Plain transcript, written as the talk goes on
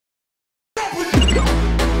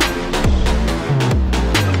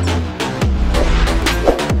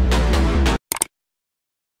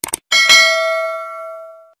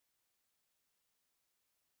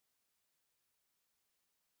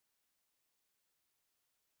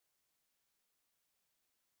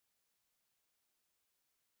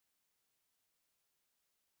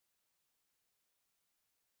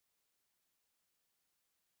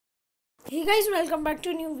Hey guys, welcome back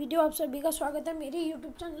to new video. आप सभी का स्वागत है मेरे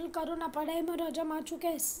यूट्यूब चैनल करुणा पढ़ाई में। आज हम आ चुके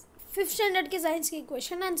हैं 5th स्टैंडर्ड के साइंस के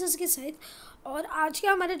क्वेश्चन आंसर्स के साथ। और आज के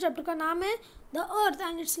हमारे चैप्टर का नाम है the earth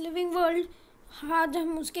and it's living world. आज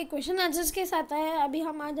हम उसके क्वेश्चन आंसर्स के साथ आए हैं। अभी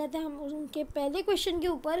हम आ जाते हैं हम उनके पहले क्वेश्चन के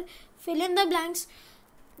ऊपर। Fill in the blanks.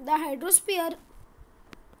 The hydrosphere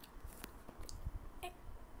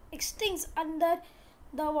एक्सटिंक्ट्स under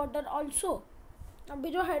the water also. अभी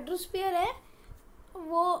जो हाइड्रोस्फीयर है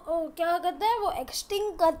वो क्या करता है, वो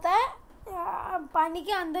एक्सटिंग करता है पानी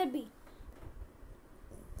के अंदर भी।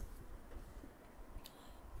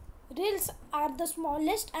 Rills are the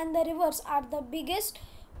smallest and the rivers are the biggest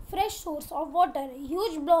fresh source of water.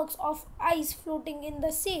 Huge blocks of ice floating in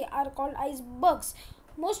the sea are called icebergs.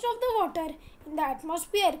 Most of the water in the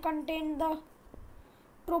atmosphere contain the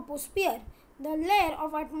troposphere, the layer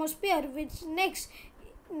of atmosphere which next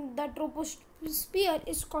the troposphere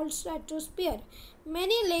is called stratosphere.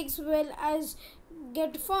 Many lakes well as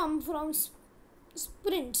get formed from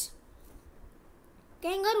sprints.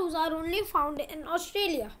 Kangaroos are only found in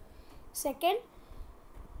Australia. Second,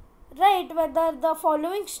 write whether the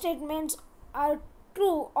following statements are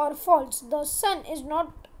true or false. The sun is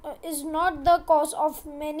not the cause of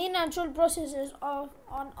many natural processes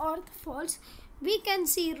on earth. False. We can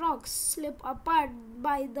see rocks slip apart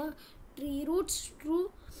by the tree roots.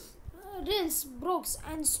 True. Rills, brooks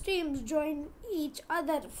and streams join each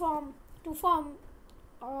other to form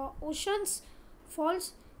oceans. False.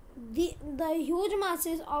 The huge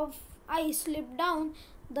masses of ice slip down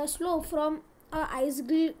the slope from a ice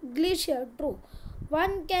glacier. True.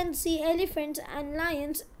 One can see elephants and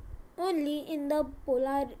lions only in the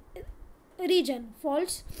polar region.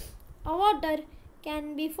 False. A water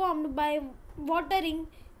can be formed by watering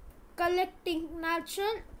collecting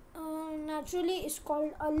naturally is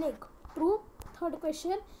called a lake. True. Third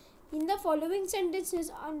question. In the following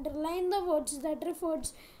sentences, underline the words that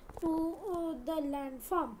refers to the land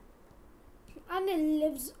farm. Anil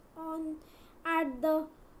lives at the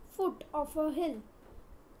foot of a hill.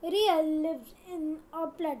 Riya lives in a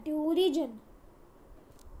plateau region.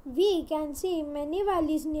 We can see many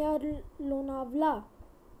valleys near Lonavala.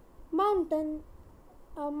 Mount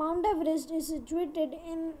Everest is situated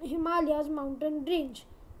in Himalayas mountain range.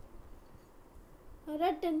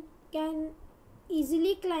 Ratan can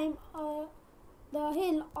easily climb the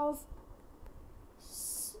hill of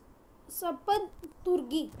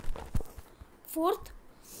Sapaturgi. Fourth,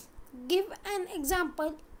 give an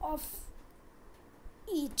example of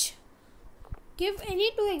each. Give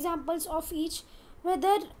any two examples of each,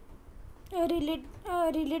 whether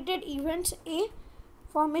related events. A.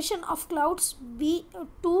 Formation of clouds. B.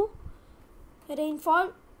 2.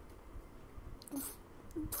 Rainfall.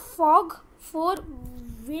 Fog. 4.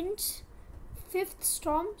 Winds. 5th,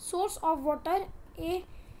 storm. Source of water. A.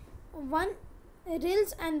 1.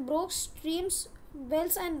 Rills and brooks, streams,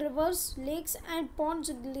 wells and rivers, lakes and ponds,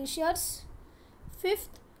 glaciers.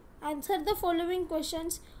 5th, answer the following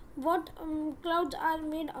questions. What clouds are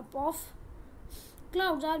made up of?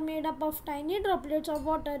 Clouds are made up of tiny droplets of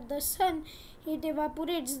water. The sun heat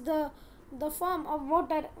evaporates the form of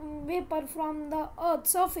water vapor from the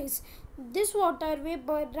earth's surface. This water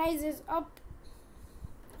vapor rises up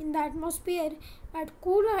in the atmosphere at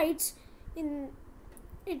cool heights.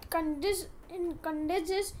 It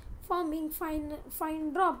condenses, forming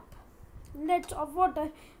fine droplets of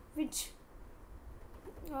water, which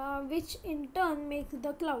in turn make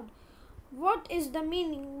the cloud. What is the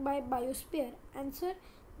meaning by biosphere? Answer: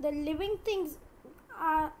 the living things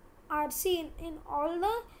are seen in all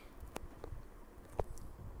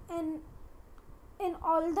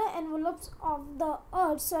the envelopes of the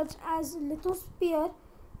earth, such as lithosphere,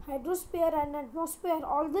 hydrosphere and atmosphere.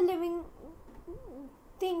 All the living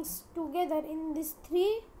things together in these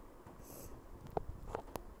three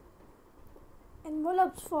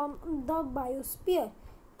envelopes form the biosphere.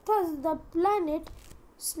 Thus, the planet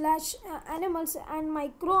 / animals and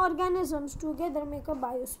microorganisms together make a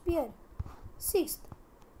biosphere. 6th,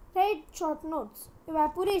 write short notes.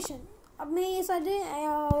 Evaporation. अब मैं ये सारे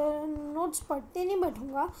notes पढ़ते नहीं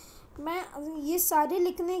बैठूँगा। मैं ये सारे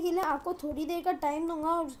लिखने के लिए आपको थोड़ी देर का टाइम दूंगा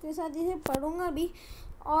और उसके साथ इसे पढ़ूँगा भी।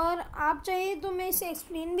 और आप चाहिए तो मैं इसे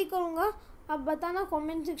एक्सप्लेन भी करूँगा। आप बताना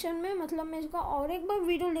कमेंट सेक्शन में, मतलब मैं इसका और एक बार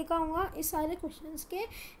वीडियो लेकर आऊँगा इस सारे क्वेश्चंस के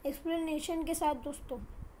एक्सप्लेनेशन के साथ दोस्तों।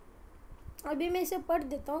 अभी मैं इसे पढ़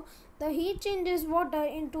देता हूँ। The heat changes water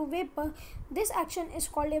into vapour. This action is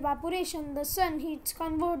called evaporation. The sun heats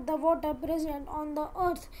convert the water present on the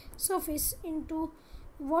earth surface into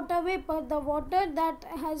water vapor. The water that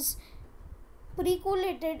has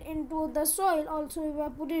percolated into the soil also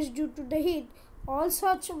evaporates due to the heat. all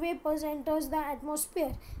such vapors enters the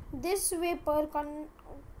atmosphere. This vapor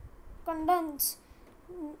condenses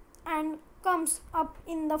and comes up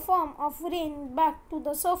in the form of rain back to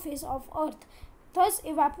the surface of earth. Thus,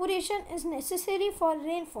 evaporation is necessary for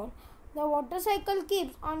rainfall. The water cycle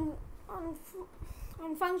keeps on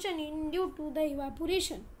functioning due to the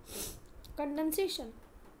evaporation. Condensation.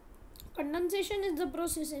 Condensation is the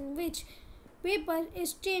process in which vapor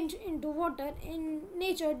is changed into water in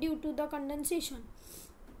nature due to the condensation.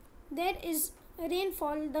 There is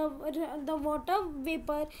rainfall, the water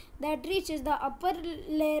vapor that reaches the upper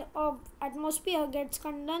layer of atmosphere gets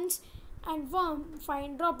condensed and form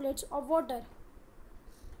fine droplets of water.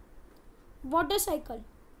 Water cycle.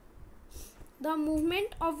 The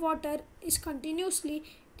movement of water is continuously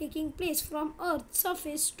taking place from Earth's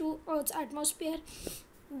surface to Earth's atmosphere.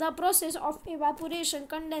 The process of evaporation,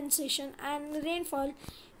 condensation, and rainfall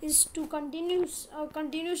is to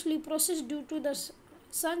continuously processed due to the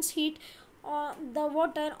sun's heat. The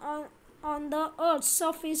water on the Earth's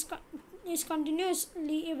surface is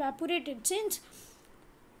continuously evaporated. Since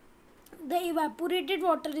the evaporated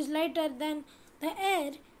water is lighter than the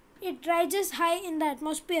air, it rises high in the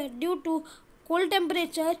atmosphere due to cold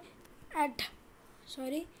temperature at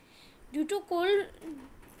due to cold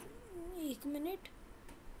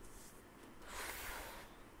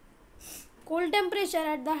cold temperature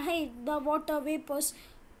at the height, the water vapors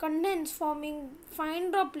condense, forming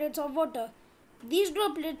fine droplets of water. These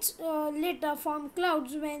droplets later form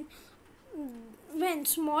clouds when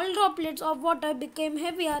small droplets of water became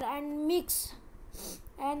heavier and mix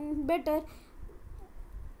and better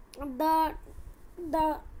the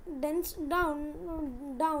dense down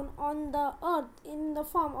on the earth in the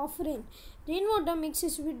form of rain. Rainwater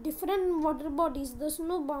mixes with different water bodies. The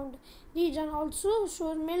snowbound region also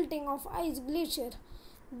shows melting of ice glacier.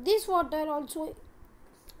 This water also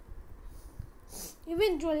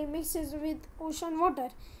eventually mixes with ocean water.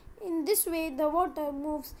 In this way, the water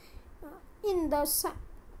moves in the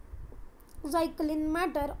cycle in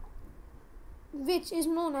matter, which is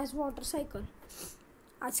known as water cycle.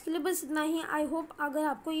 आज के लिए बस इतना ही. I hope अगर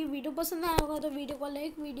आपको ये video पसंद आया होगा तो वीडियो को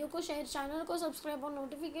लाइक, वीडियो को शेयर, चैनल को सब्सक्राइब और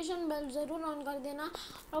नोटिफिकेशन बेल ज़रूर ऑन कर देना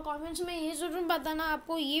और कमेंट्स में ये ज़रूर बताना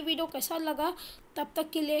आपको ये वीडियो कैसा लगा. तब तक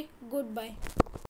के लिए गुड बाय.